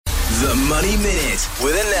The Money Minute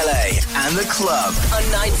with Anele and the club on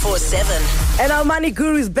 947. And our money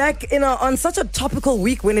guru is back on such a topical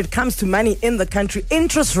week when it comes to money in the country.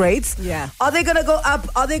 Interest rates. Yeah. Are they going to go up?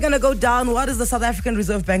 Are they going to go down? What is the South African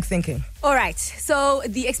Reserve Bank thinking? All right. So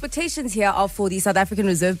the expectations here are for the South African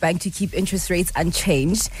Reserve Bank to keep interest rates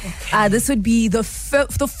unchanged. Okay. This would be the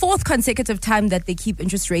fourth consecutive time that they keep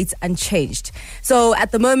interest rates unchanged. So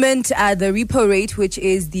at the moment, the repo rate, which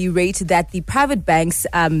is the rate that the private banks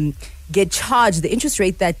get charged, the interest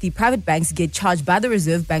rate that the private banks get charged by the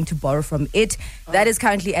Reserve Bank to borrow from it, that is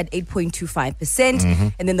currently at 8.25%. Mm-hmm.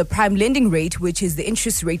 And then the prime lending rate, which is the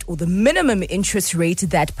interest rate or the minimum interest rate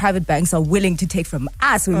that private banks are willing to take from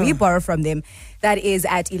us when we borrow from them, that is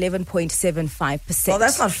at 11.75%. Well,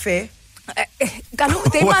 that's not fair.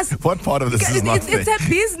 They must, what part of this is not fair? It's a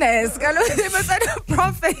business. They must earn a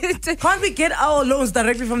profit. Can't we get our loans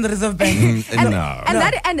directly from the Reserve Bank? And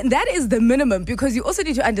that is the minimum, because you also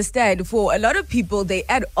need to understand, for a lot of people, they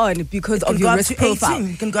add on because of your risk profile.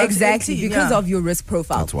 Exactly, because of your risk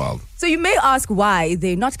profile. That's wild. So you may ask why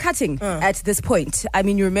they're not cutting at this point. I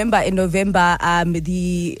mean, you remember in November,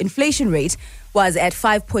 the inflation rate was at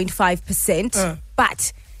 5.5%,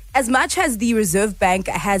 but as much as the Reserve Bank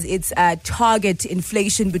has its target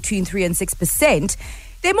inflation between 3 and 6%,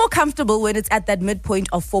 they're more comfortable when it's at that midpoint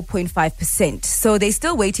of 4.5%. So they're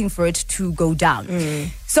still waiting for it to go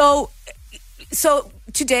down. So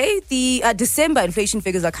today, the December inflation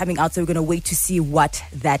figures are coming out, so we're going to wait to see what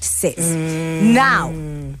that says. Now,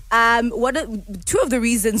 two of the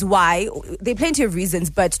reasons why, there are plenty of reasons,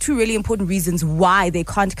 but two really important reasons why they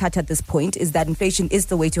can't cut at this point is that inflation is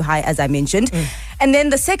still way too high, as I mentioned. And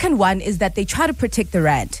then the second one is that they try to protect the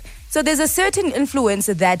rand. So there's a certain influence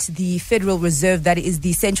that the Federal Reserve, that is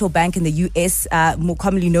the central bank in the US, more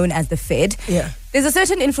commonly known as the Fed, there's a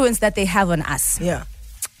certain influence that they have on us. Yeah.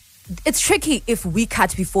 It's tricky if we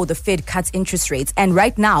cut before the Fed cuts interest rates. And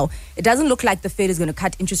right now, it doesn't look like the Fed is going to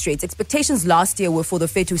cut interest rates. Expectations last year were for the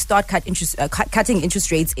Fed to start cutting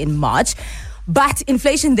interest rates in March. But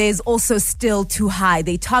inflation there is also still too high.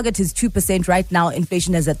 Their target is 2%. Right now,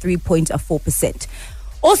 inflation is at 3.4%.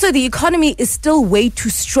 Also, the economy is still way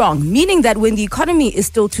too strong, meaning that when the economy is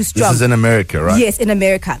still too strong... This is in America, right? Yes, in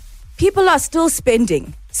America. People are still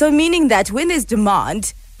spending. So meaning that when there's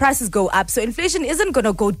demand, prices go up. So inflation isn't going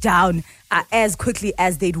to go down as quickly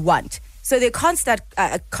as they'd want. So they can't start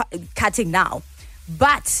cutting now.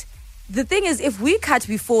 But the thing is, if we cut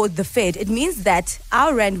before the Fed, it means that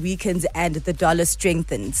our rand weakens and the dollar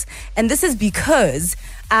strengthens. And this is because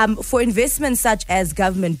for investments such as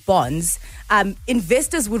government bonds,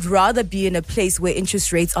 investors would rather be in a place where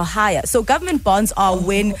interest rates are higher. So government bonds are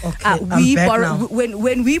when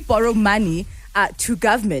we borrow money to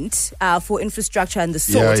government for infrastructure and the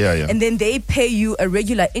sort. And then they pay you a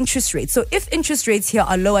regular interest rate. So if interest rates here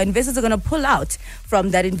are lower, investors are going to pull out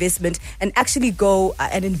from that investment and actually go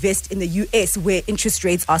and invest in the US where interest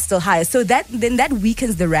rates are still higher. So that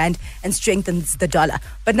weakens the rand and strengthens the dollar.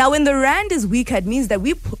 But now when the rand is weaker, it means that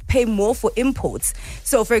we pay more for imports.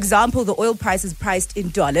 So for example, the oil price is priced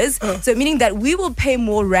in dollars. So meaning that we will pay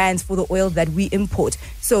more rands for the oil that we import.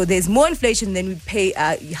 So there's more inflation, then we pay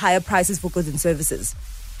higher prices for goods and services.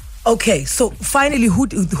 Okay, so finally,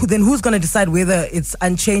 who's going to decide whether it's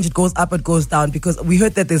unchanged, it goes up, it goes down? Because we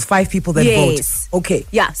heard that there's 5 people that vote. Okay.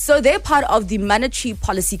 Yeah, so they're part of the Monetary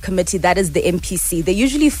Policy Committee, that is the MPC. They're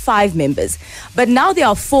usually 5 members, but now there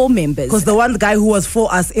are 4 members. Because the one guy who was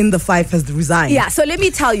for us in the 5 has resigned. Yeah, so let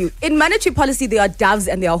me tell you, in monetary policy, there are doves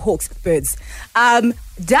and there are hawks, birds.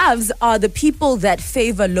 Doves are the people that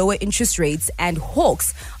favor lower interest rates, and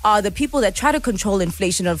hawks are the people that try to control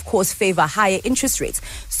inflation and, of course, favor higher interest rates.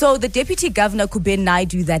 So the Deputy Governor, Kuben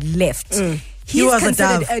Naidu, that left, he's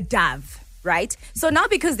considered a dove. Right? So now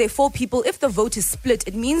because there are 4 people, if the vote is split,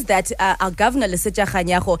 it means that our Governor, Lesetja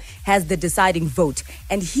Kganyago, has the deciding vote.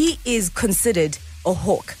 And he is considered a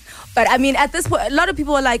hawk. But I mean, at this point, a lot of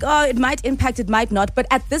people are like, oh, it might impact, it might not. But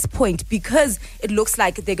at this point, because it looks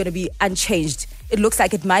like they're going to be unchanged, it looks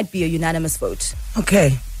like it might be a unanimous vote.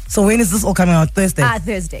 Okay. So when is this all coming out? Thursday?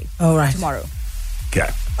 Thursday. All right. Tomorrow. Okay.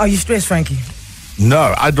 Are you stressed, Frankie?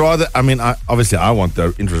 No, I'd rather, obviously I want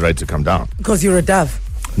the interest rate to come down. Because you're a dove.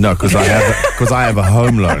 No, because I have a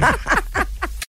home loan.